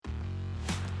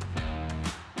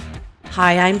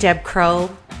Hi, I'm Deb Crow,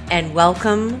 and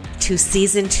welcome to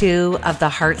Season 2 of the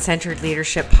Heart-Centered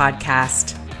Leadership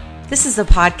Podcast. This is a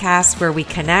podcast where we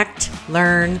connect,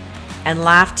 learn, and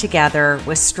laugh together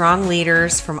with strong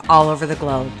leaders from all over the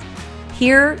globe.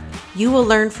 Here, you will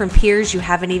learn from peers you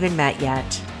haven't even met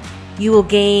yet. You will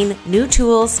gain new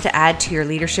tools to add to your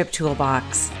leadership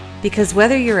toolbox. Because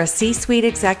whether you're a C-suite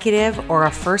executive or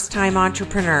a first-time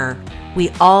entrepreneur, we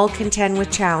all contend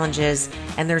with challenges,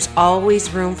 and there's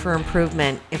always room for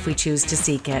improvement if we choose to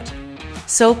seek it.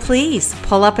 So please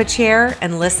pull up a chair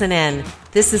and listen in.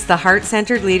 This is the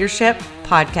Heart-Centered Leadership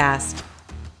Podcast.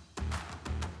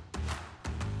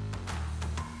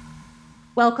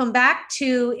 Welcome back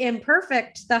to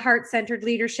Imperfect, the Heart-Centered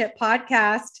Leadership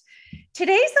Podcast.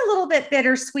 Today's a little bit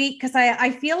bittersweet because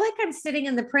I feel like I'm sitting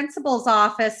in the principal's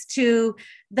office to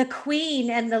the queen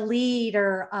and the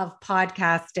leader of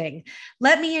podcasting.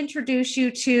 Let me introduce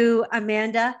you to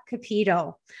Amanda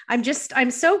Cupido.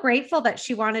 I'm so grateful that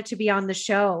she wanted to be on the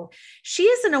show. She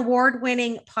is an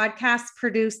award-winning podcast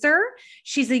producer.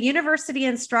 She's a university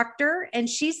instructor, and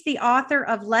she's the author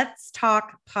of Let's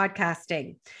Talk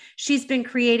Podcasting. She's been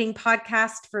creating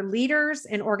podcasts for leaders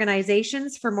and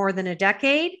organizations for more than a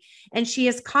decade, and she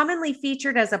is commonly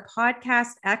featured as a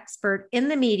podcast expert in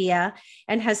the media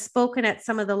and has spoken at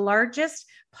some of the largest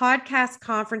podcast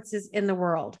conferences in the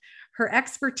world. Her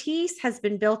expertise has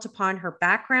been built upon her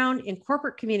background in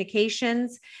corporate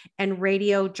communications and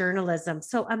radio journalism.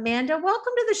 So, Amanda,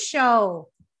 welcome to the show.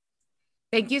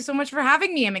 Thank you so much for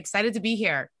having me. I'm excited to be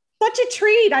here. Such a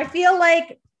treat. I feel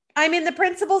like I'm in the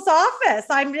principal's office.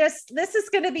 This is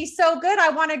going to be so good. I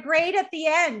want a grade at the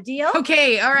end. Deal?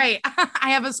 Okay. All right.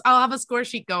 I'll have a score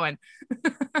sheet going.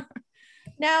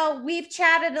 Now, we've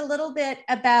chatted a little bit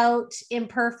about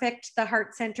Imperfect, the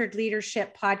Heart-Centered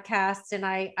Leadership Podcast, and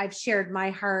I've shared my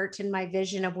heart and my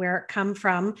vision of where it come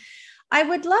from. I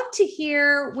would love to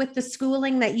hear with the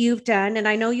schooling that you've done, and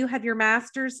I know you have your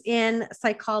master's in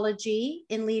psychology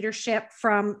in leadership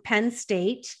from Penn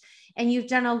State, and you've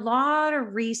done a lot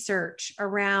of research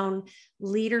around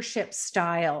leadership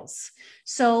styles.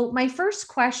 So my first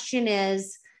question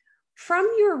is, from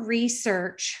your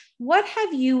research, what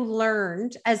have you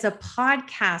learned as a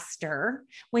podcaster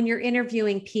when you're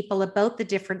interviewing people about the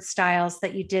different styles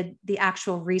that you did the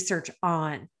actual research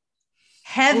on?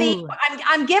 Heavy.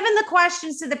 I'm giving the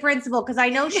questions to the principal because I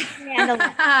know she can handle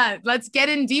it. Let's get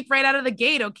in deep right out of the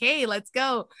gate. Okay, let's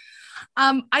go.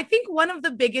 I think one of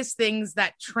the biggest things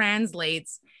that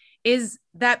translates is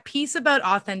that piece about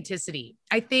authenticity.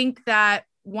 I think that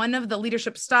one of the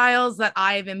leadership styles that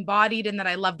I've embodied and that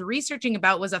I loved researching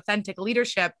about was authentic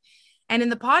leadership. And in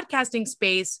the podcasting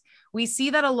space, we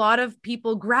see that a lot of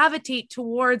people gravitate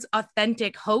towards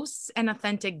authentic hosts and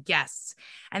authentic guests.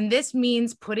 And this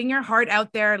means putting your heart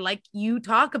out there, like you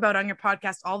talk about on your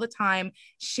podcast all the time,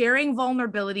 sharing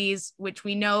vulnerabilities, which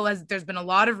we know there's been a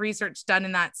lot of research done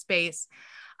in that space.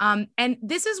 And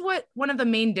this is what one of the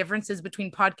main differences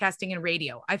between podcasting and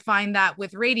radio. I find that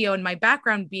with radio and my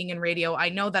background being in radio, I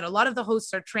know that a lot of the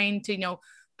hosts are trained to,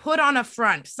 put on a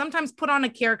front, sometimes put on a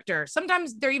character.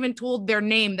 Sometimes they're even told their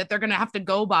name that they're going to have to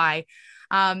go by,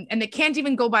 and they can't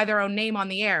even go by their own name on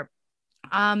the air.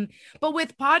 But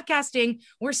with podcasting,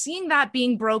 we're seeing that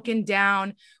being broken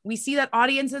down. We see that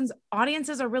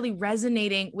audiences are really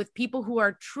resonating with people who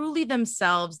are truly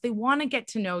themselves. They want to get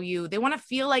to know you. They want to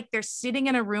feel like they're sitting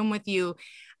in a room with you,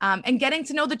 and getting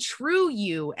to know the true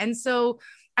you. And so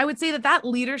I would say that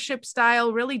leadership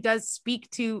style really does speak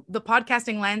to the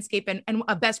podcasting landscape and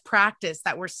a best practice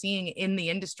that we're seeing in the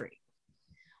industry.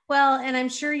 Well, and I'm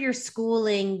sure your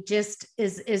schooling just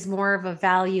is more of a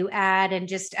value add and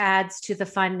just adds to the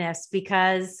funness,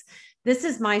 because this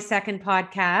is my second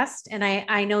podcast. And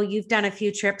I know you've done a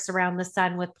few trips around the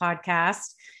sun with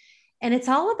podcasts, and it's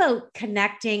all about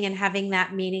connecting and having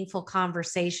that meaningful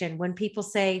conversation. When people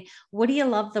say, what do you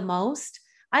love the most?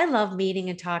 I love meeting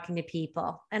and talking to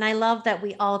people. And I love that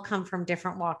we all come from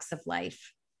different walks of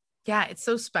life. Yeah, it's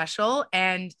so special.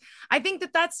 And I think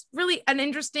that that's really an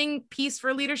interesting piece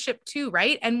for leadership too,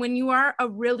 right? And when you are a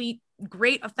really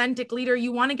great, authentic leader,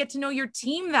 you want to get to know your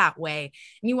team that way.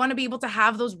 And you want to be able to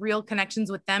have those real connections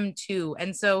with them too.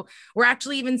 And so we're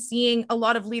actually even seeing a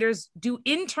lot of leaders do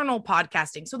internal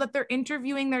podcasting so that they're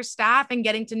interviewing their staff and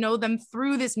getting to know them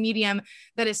through this medium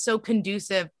that is so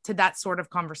conducive to that sort of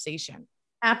conversation.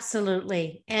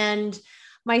 Absolutely. And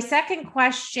my second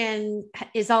question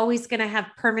is always going to have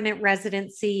permanent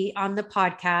residency on the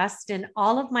podcast, and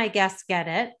all of my guests get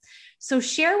it. So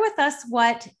share with us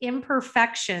what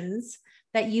imperfections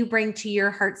that you bring to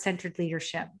your heart-centered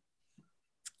leadership.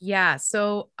 Yeah.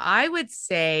 So I would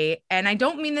say, and I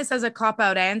don't mean this as a cop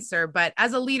out answer, but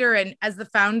as a leader and as the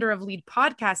founder of Lead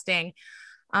Podcasting,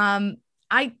 um,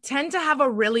 I tend to have a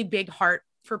really big heart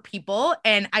for people.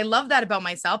 And I love that about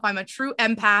myself. I'm a true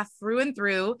empath through and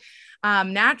through,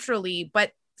 naturally.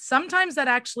 But sometimes that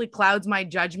actually clouds my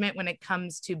judgment when it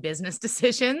comes to business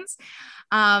decisions.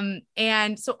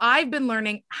 And so I've been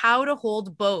learning how to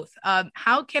hold both.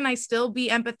 How can I still be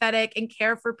empathetic and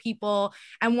care for people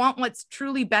and want what's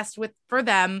truly best for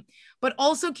them, but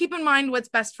also keep in mind what's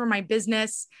best for my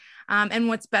business, and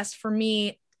what's best for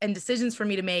me and decisions for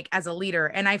me to make as a leader.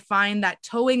 And I find that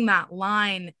towing that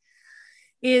line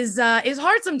is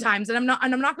hard sometimes. And I'm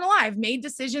not gonna lie, I've made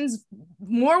decisions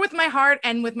more with my heart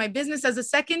and with my business as a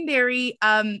secondary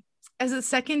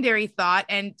thought.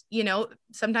 And,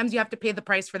 sometimes you have to pay the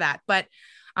price for that. But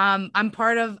I'm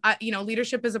part of,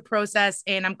 leadership is a process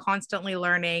and I'm constantly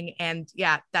learning. And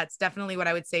yeah, that's definitely what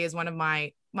I would say is one of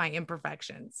my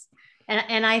imperfections.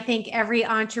 And I think every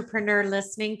entrepreneur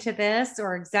listening to this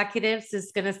or executives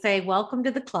is going to say, welcome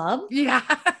to the club. Yeah.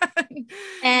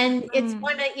 And it's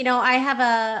one of, I have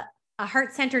a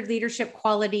heart-centered leadership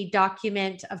quality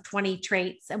document of 20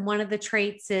 traits. And one of the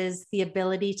traits is the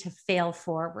ability to fail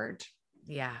forward.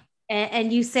 Yeah.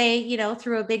 And you say,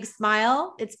 through a big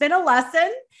smile, it's been a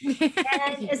lesson.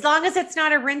 And as long as it's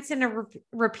not a rinse and a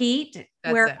repeat,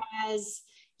 That's whereas,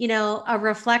 a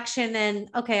reflection and,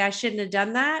 okay, I shouldn't have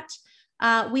done that.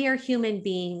 We are human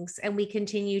beings and we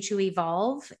continue to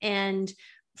evolve. And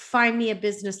find me a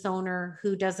business owner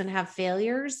who doesn't have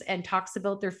failures and talks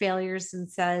about their failures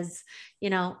and says,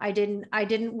 I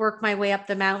didn't work my way up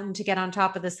the mountain to get on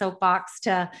top of the soapbox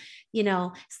to,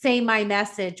 say my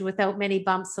message without many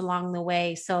bumps along the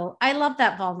way. So I love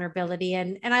that vulnerability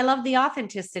and I love the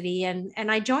authenticity and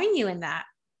I join you in that.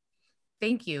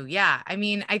 Thank you. Yeah. I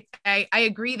mean, I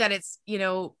agree that it's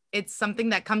something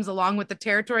that comes along with the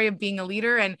territory of being a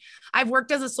leader. And I've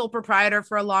worked as a sole proprietor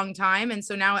for a long time. And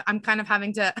so now I'm kind of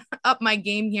having to up my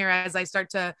game here as I start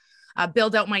to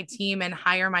build out my team and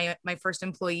hire my first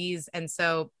employees. And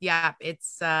so, yeah,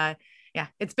 it's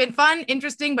been fun,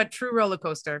 interesting, but true roller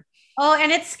coaster. Oh,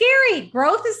 and it's scary.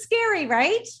 Growth is scary,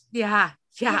 right? Yeah.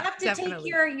 Yeah. You have to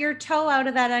definitely. take your toe out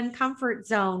of that uncomfort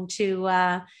zone to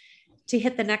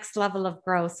hit the next level of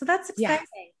growth. So that's exciting.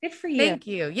 Yeah. Good for you. Thank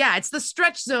you. Yeah. It's the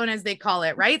stretch zone as they call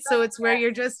it, right? So it's where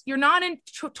you're not in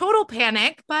total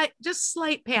panic, but just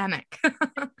slight panic.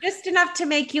 Just enough to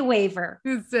make you waver.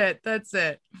 That's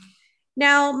it.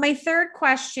 Now, my third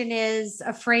question is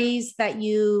a phrase that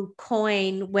you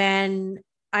coined when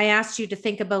I asked you to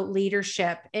think about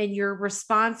leadership, and your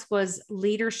response was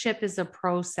leadership is a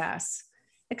process.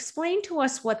 Explain to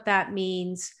us what that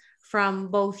means from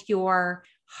both your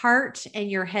heart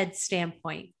and your head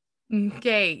standpoint.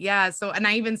 Okay. Yeah. So, and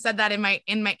I even said that in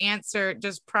my answer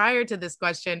just prior to this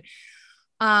question.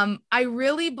 I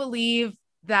really believe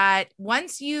that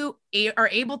once you are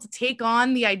able to take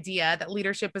on the idea that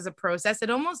leadership is a process, it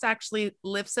almost actually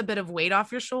lifts a bit of weight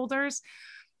off your shoulders.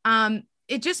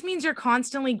 It just means you're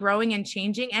constantly growing and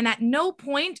changing. And at no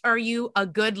point are you a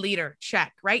good leader.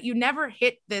 Check, right? You never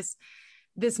hit this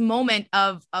moment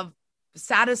of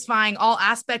satisfying all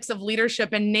aspects of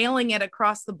leadership and nailing it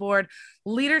across the board.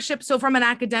 Leadership. So from an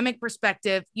academic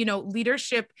perspective,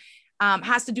 leadership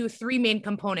has to do with three main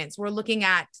components. We're looking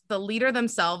at the leader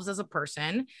themselves as a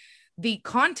person, the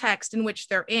context in which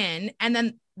they're in, and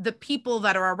then the people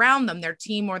that are around them, their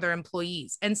team or their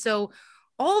employees. And so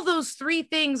all those three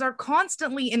things are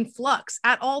constantly in flux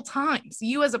at all times.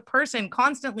 You as a person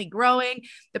constantly growing,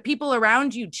 the people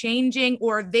around you changing,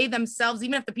 or they themselves,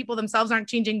 even if the people themselves aren't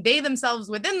changing, they themselves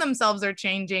within themselves are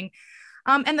changing.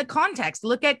 And the context,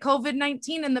 look at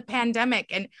COVID-19 and the pandemic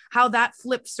and how that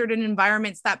flipped certain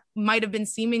environments that might have been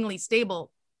seemingly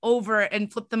stable over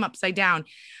and flipped them upside down.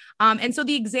 And so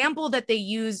the example that they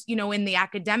use, in the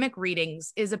academic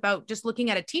readings is about just looking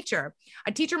at a teacher.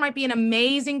 A teacher might be an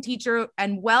amazing teacher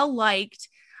and well-liked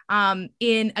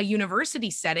in a university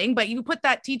setting, but you put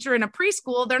that teacher in a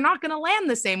preschool, they're not going to land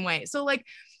the same way. So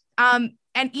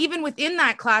and even within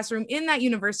that classroom, in that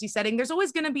university setting, there's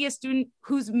always going to be a student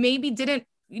who's maybe didn't,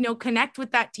 connect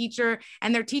with that teacher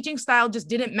and their teaching style just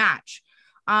didn't match.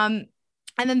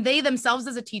 And then they themselves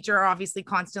as a teacher are obviously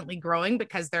constantly growing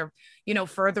because they're,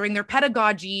 furthering their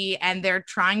pedagogy and they're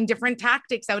trying different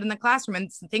tactics out in the classroom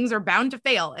and things are bound to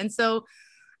fail. And so,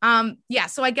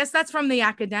 so I guess that's from the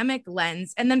academic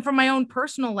lens. And then from my own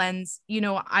personal lens,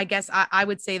 I guess I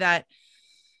would say that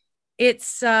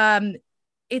it's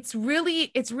it's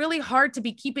really hard to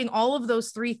be keeping all of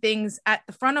those three things at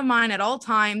the front of mind at all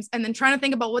times, and then trying to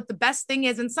think about what the best thing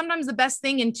is. And sometimes the best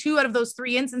thing in two out of those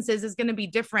three instances is going to be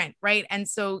different, right? And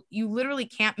so you literally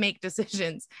can't make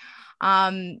decisions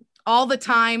all the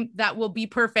time that will be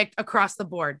perfect across the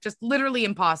board, just literally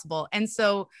impossible. And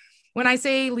so when I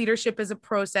say leadership is a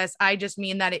process, I just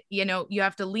mean that you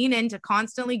have to lean into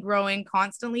constantly growing,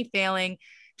 constantly failing,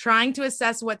 trying to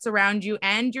assess what's around you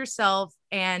and yourself,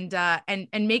 and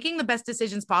making the best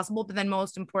decisions possible, but then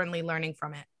most importantly, learning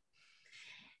from it.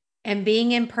 And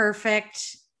being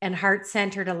imperfect and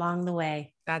heart-centered along the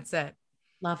way. That's it.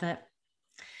 Love it.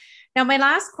 Now, my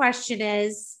last question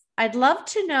is, I'd love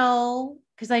to know,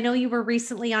 because I know you were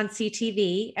recently on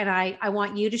CTV, and I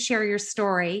want you to share your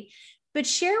story, but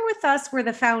share with us where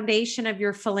the foundation of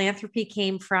your philanthropy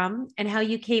came from and how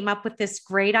you came up with this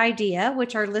great idea,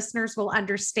 which our listeners will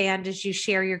understand as you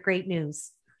share your great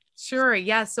news. Sure.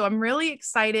 Yeah. So I'm really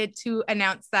excited to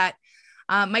announce that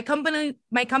my company,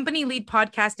 Lead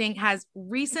Podcasting, has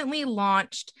recently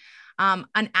launched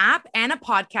an app and a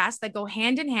podcast that go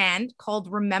hand in hand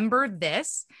called Remember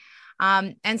This.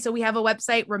 And so we have a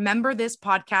website,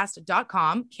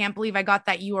 rememberthispodcast.com. Can't believe I got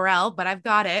that URL, but I've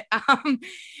got it.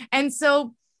 And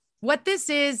so what this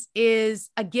is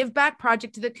a give back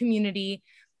project to the community.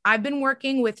 I've been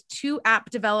working with two app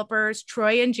developers,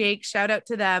 Troy and Jake, shout out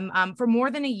to them, for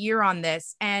more than a year on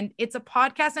this. And it's a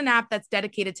podcast and app that's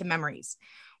dedicated to memories.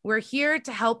 We're here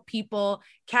to help people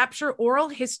capture oral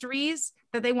histories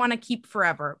that they want to keep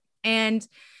forever. And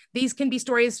these can be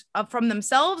stories from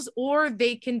themselves, or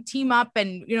they can team up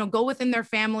and, go within their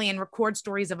family and record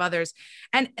stories of others.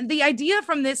 And the idea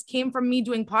from this came from me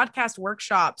doing podcast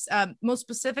workshops, most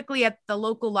specifically at the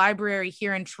local library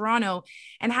here in Toronto,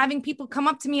 and having people come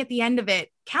up to me at the end of it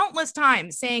countless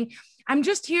times saying, I'm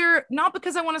just here, not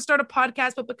because I want to start a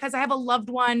podcast, but because I have a loved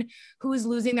one who is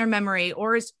losing their memory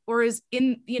or is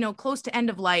in, close to end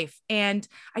of life. And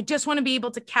I just want to be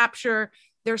able to capture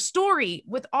their story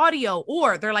with audio,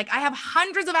 or they're like, I have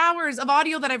hundreds of hours of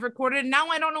audio that I've recorded and now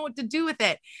I don't know what to do with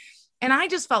it. And I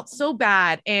just felt so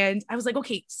bad. And I was like,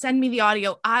 okay, send me the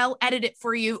audio. I'll edit it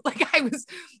for you. Like I was,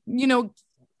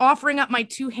 offering up my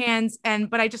two hands.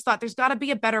 But I just thought there's got to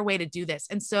be a better way to do this.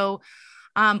 And so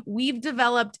we've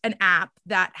developed an app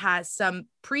that has some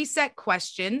preset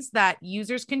questions that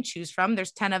users can choose from.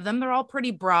 There's 10 of them. They're all pretty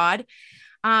broad.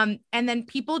 And then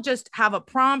people just have a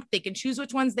prompt. They can choose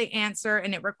which ones they answer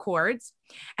and it records.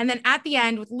 And then at the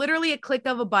end, with literally a click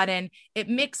of a button, it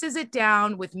mixes it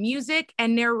down with music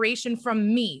and narration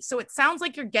from me. So it sounds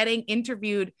like you're getting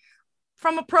interviewed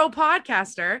from a pro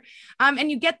podcaster.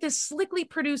 And you get this slickly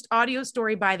produced audio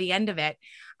story by the end of it.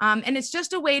 And it's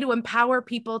just a way to empower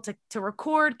people to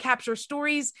record, capture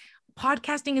stories.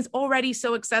 Podcasting is already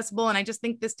so accessible. And I just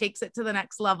think this takes it to the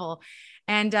next level.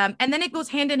 And then it goes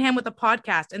hand in hand with a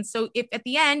podcast. And so if at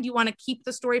the end you want to keep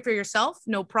the story for yourself,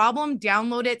 no problem,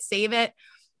 download it, save it,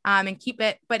 and keep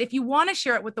it. But if you want to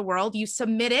share it with the world, you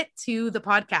submit it to the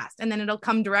podcast and then it'll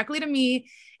come directly to me.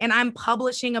 And I'm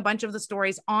publishing a bunch of the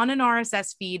stories on an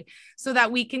RSS feed so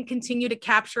that we can continue to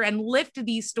capture and lift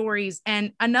these stories.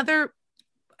 And another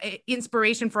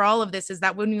inspiration for all of this is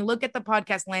that when you look at the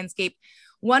podcast landscape,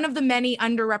 one of the many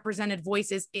underrepresented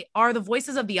voices are the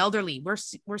voices of the elderly.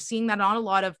 We're seeing that not a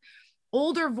lot of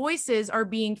older voices are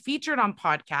being featured on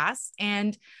podcasts.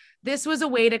 And this was a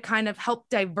way to kind of help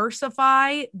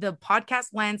diversify the podcast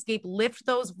landscape, lift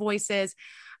those voices,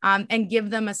 and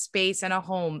give them a space and a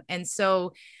home. And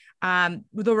so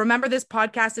the Remember This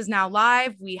podcast is now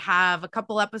live. We have a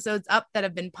couple episodes up that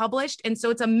have been published. And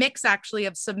so it's a mix actually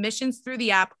of submissions through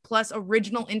the app plus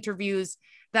original interviews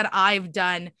that I've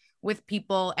done with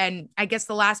people. And I guess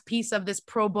the last piece of this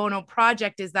pro bono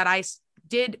project is that I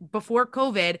did before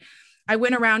COVID. I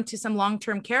went around to some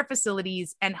long-term care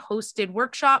facilities and hosted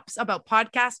workshops about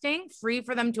podcasting, free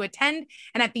for them to attend.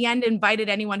 And at the end, invited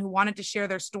anyone who wanted to share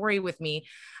their story with me.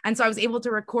 And so I was able to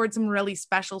record some really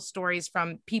special stories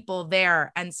from people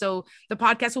there. And so the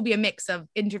podcast will be a mix of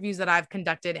interviews that I've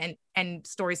conducted and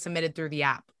stories submitted through the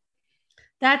app.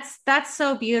 That's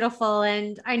so beautiful.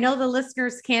 And I know the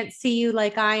listeners can't see you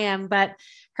like I am, but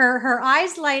her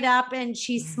eyes light up and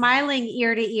she's smiling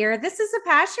ear to ear. This is a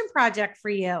passion project for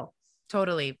you.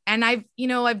 Totally. And I've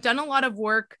done a lot of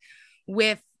work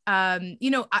with,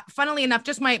 funnily enough,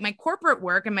 just my corporate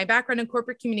work and my background in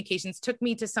corporate communications took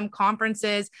me to some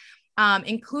conferences,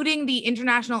 including the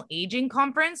International Aging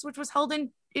Conference, which was held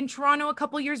in Toronto a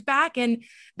couple years back. And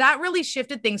that really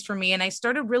shifted things for me. And I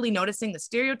started really noticing the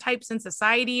stereotypes in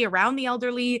society around the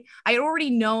elderly. I had already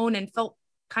known and felt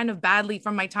kind of badly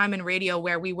from my time in radio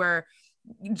where we were,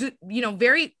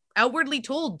 very outwardly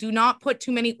told, do not put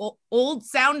too many old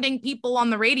sounding people on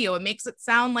the radio. It makes it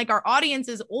sound like our audience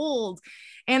is old.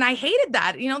 And I hated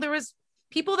that. There was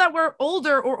people that were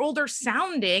older or older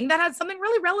sounding that had something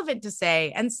really relevant to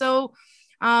say. And so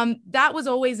that was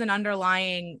always an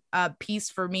underlying piece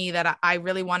for me that I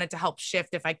really wanted to help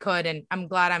shift if I could. And I'm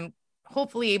glad I'm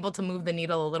hopefully able to move the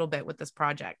needle a little bit with this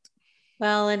project.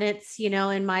 Well, and it's,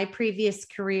 in my previous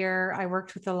career, I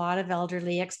worked with a lot of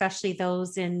elderly, especially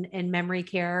those in memory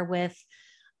care with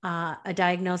a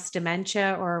diagnosed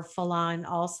dementia or full on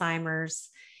Alzheimer's.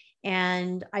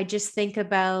 And I just think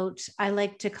about, I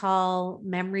like to call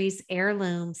memories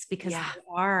heirlooms because they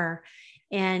are.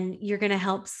 And you're going to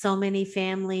help so many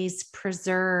families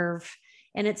preserve.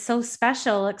 And it's so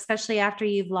special, especially after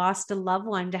you've lost a loved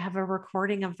one, to have a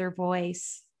recording of their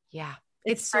voice. Yeah.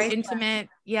 It's so intimate.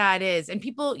 Yeah, it is. And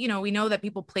people, we know that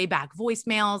people play back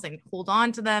voicemails and hold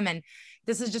on to them. And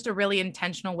this is just a really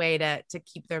intentional way to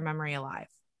keep their memory alive.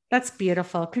 That's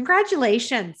beautiful.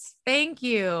 Congratulations. Thank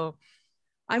you.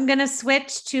 I'm going to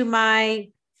switch to my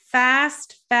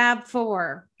fast Fab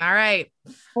Four. All right.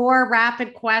 4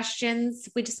 rapid questions.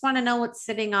 We just want to know what's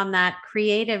sitting on that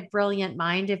creative, brilliant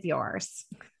mind of yours.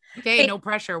 Okay, no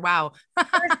pressure. Wow.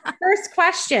 First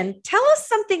question. Tell us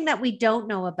something that we don't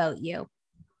know about you.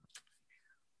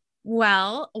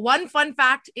 Well, one fun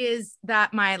fact is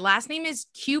that my last name is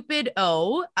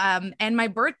Cupido, and my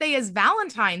birthday is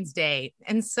Valentine's Day.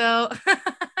 And so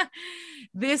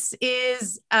this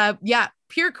is,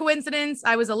 pure coincidence.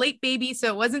 I was a late baby, so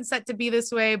it wasn't set to be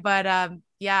this way. But I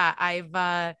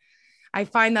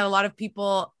find that a lot of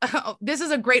people, this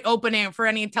is a great opening for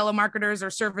any telemarketers or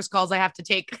service calls I have to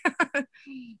take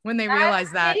when they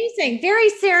realize that. Amazing. Very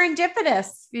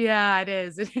serendipitous. Yeah, it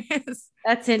is. It is.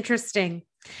 That's interesting.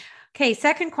 Okay.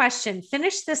 Second question.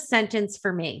 Finish this sentence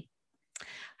for me.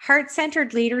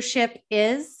 Heart-centered leadership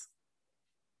is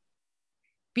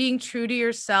being true to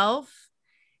yourself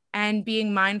and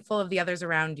being mindful of the others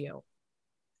around you.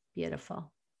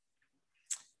 Beautiful.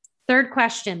 Third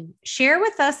question. Share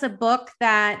with us a book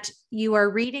that you are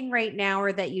reading right now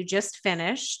or that you just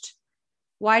finished.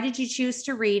 Why did you choose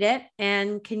to read it?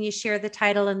 And can you share the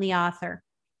title and the author?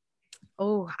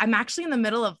 Oh, I'm actually in the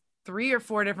middle of 3 or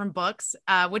 4 different books,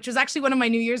 which was actually one of my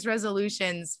New Year's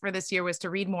resolutions for this year was to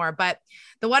read more. But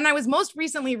the one I was most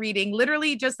recently reading,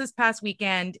 literally just this past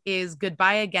weekend, is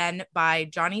Goodbye Again by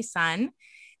Johnny Sun.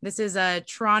 This is a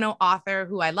Toronto author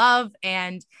who I love,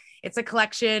 and it's a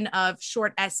collection of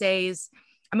short essays.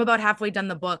 I'm about halfway done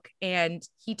the book, and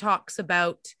he talks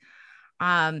about,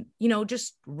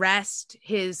 just rest,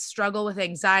 his struggle with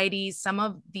anxiety,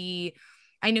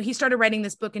 I know he started writing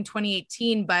this book in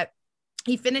 2018, but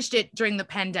he finished it during the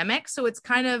pandemic. So it's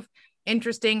kind of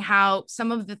interesting how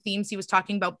some of the themes he was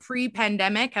talking about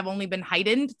pre-pandemic have only been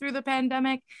heightened through the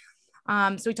pandemic.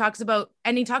 So he talks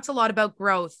a lot about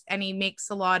growth, and he makes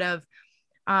a lot of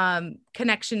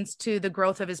connections to the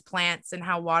growth of his plants and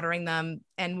how watering them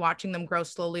and watching them grow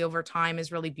slowly over time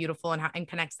is really beautiful, and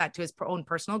connects that to his own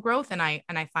personal growth. And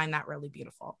I find that really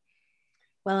beautiful.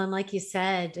 Well, and like you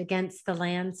said, against the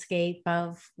landscape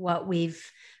of what we've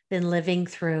been living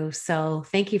through. So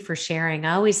thank you for sharing.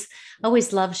 I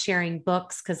always love sharing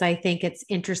books because I think it's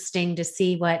interesting to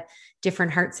see what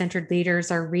different heart-centered leaders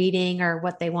are reading or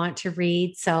what they want to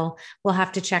read. So we'll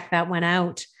have to check that one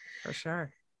out. For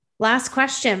sure. Last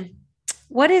question.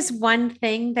 What is one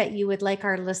thing that you would like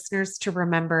our listeners to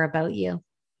remember about you?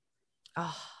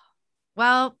 Oh,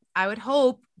 well, I would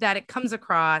hope that it comes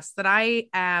across that I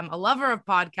am a lover of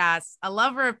podcasts, a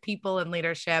lover of people and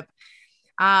leadership.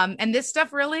 And this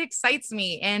stuff really excites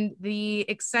me. And the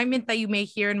excitement that you may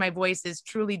hear in my voice is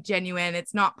truly genuine.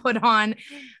 It's not put on.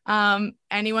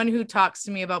 Anyone who talks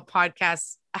to me about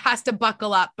podcasts has to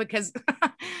buckle up because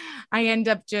I end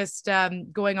up just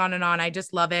going on and on. I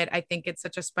just love it. I think it's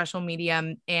such a special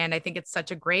medium. And I think it's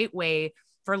such a great way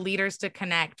for leaders to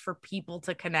connect, for people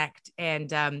to connect.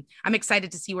 And I'm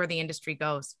excited to see where the industry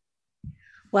goes.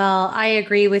 Well, I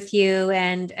agree with you.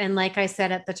 And like I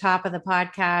said at the top of the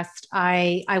podcast,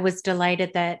 I was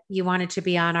delighted that you wanted to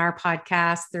be on our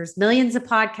podcast. There's millions of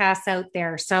podcasts out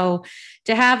there. So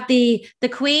to have the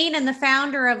queen and the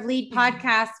founder of Lead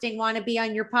Podcasting want to be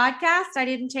on your podcast, I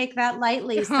didn't take that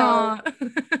lightly. So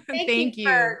thank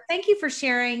you for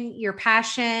sharing your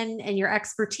passion and your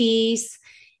expertise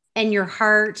and your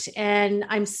heart. And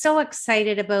I'm so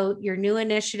excited about your new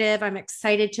initiative. I'm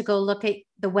excited to go look at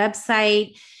the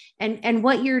website and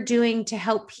what you're doing to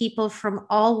help people from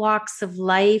all walks of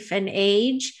life and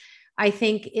age. I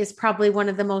think is probably one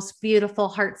of the most beautiful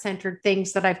heart-centered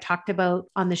things that I've talked about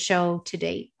on the show to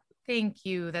date. Thank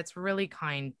you. That's really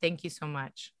kind. Thank you so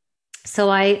much. So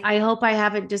I hope I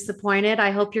haven't disappointed.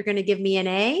 I hope you're going to give me an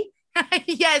A.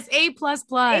 Yes, A++.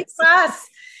 A+.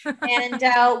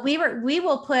 And we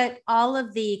will put all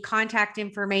of the contact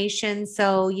information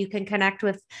so you can connect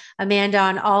with Amanda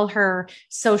on all her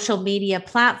social media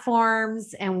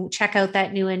platforms and check out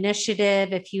that new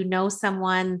initiative if you know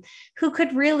someone who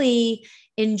could really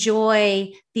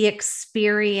enjoy the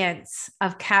experience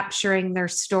of capturing their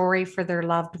story for their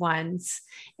loved ones.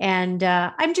 And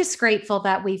I'm just grateful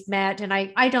that we've met, and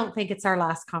I don't think it's our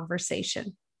last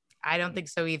conversation. I don't think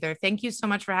so either. Thank you so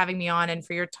much for having me on and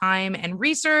for your time and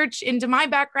research into my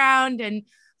background and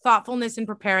thoughtfulness in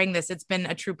preparing this. It's been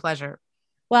a true pleasure.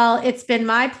 Well, it's been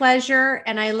my pleasure.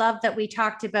 And I love that we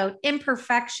talked about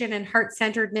imperfection and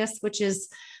heart-centeredness, which is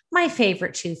my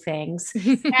favorite two things.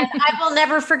 And I will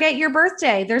never forget your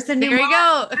birthday. There's a new There you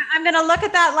go. I'm going to look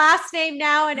at that last name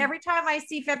now. And every time I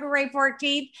see February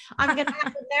 14th, I'm going to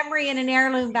have a memory and an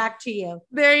heirloom back to you.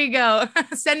 There you go.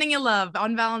 Sending you love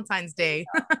on Valentine's Day.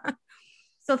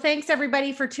 So thanks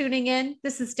everybody for tuning in.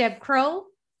 This is Deb Crow,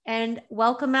 and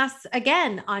welcome us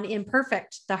again on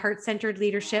Imperfect, the Heart-Centered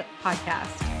Leadership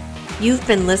Podcast. You've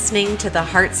been listening to the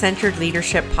Heart-Centered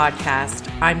Leadership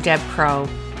Podcast. I'm Deb Crow.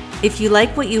 If you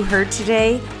like what you heard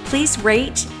today, please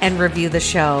rate and review the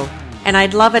show. And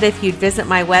I'd love it if you'd visit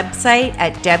my website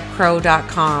at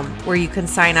debcrow.com, where you can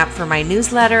sign up for my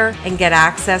newsletter and get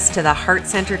access to the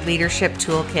Heart-Centered Leadership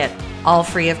Toolkit, all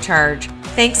free of charge.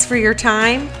 Thanks for your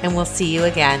time, and we'll see you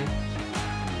again.